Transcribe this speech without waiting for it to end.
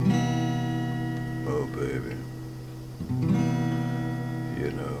baby. You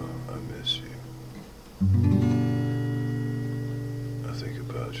know, I miss you. I think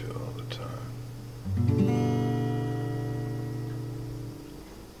about you all the time.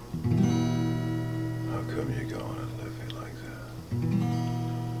 How come you're going and living like that?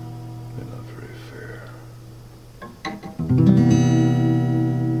 You're not very fair.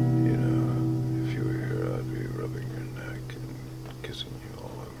 You know, if you were here, I'd be rubbing your neck and kissing you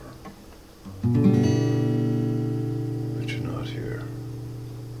all over. But you're not here.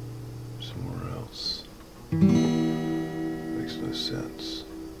 Somewhere else. Makes no sense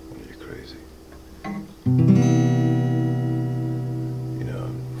when you're crazy. You know,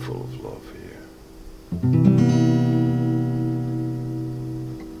 I'm full of love for you.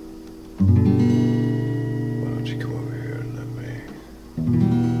 Why don't you come over here and let me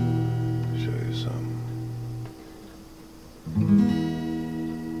show you some?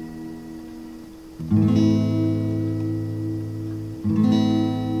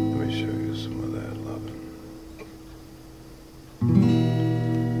 Let me show you some of that loving.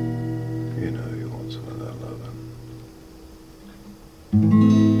 You know you want some of that loving.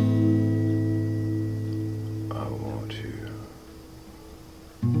 I want you.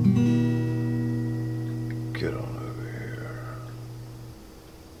 Get on it.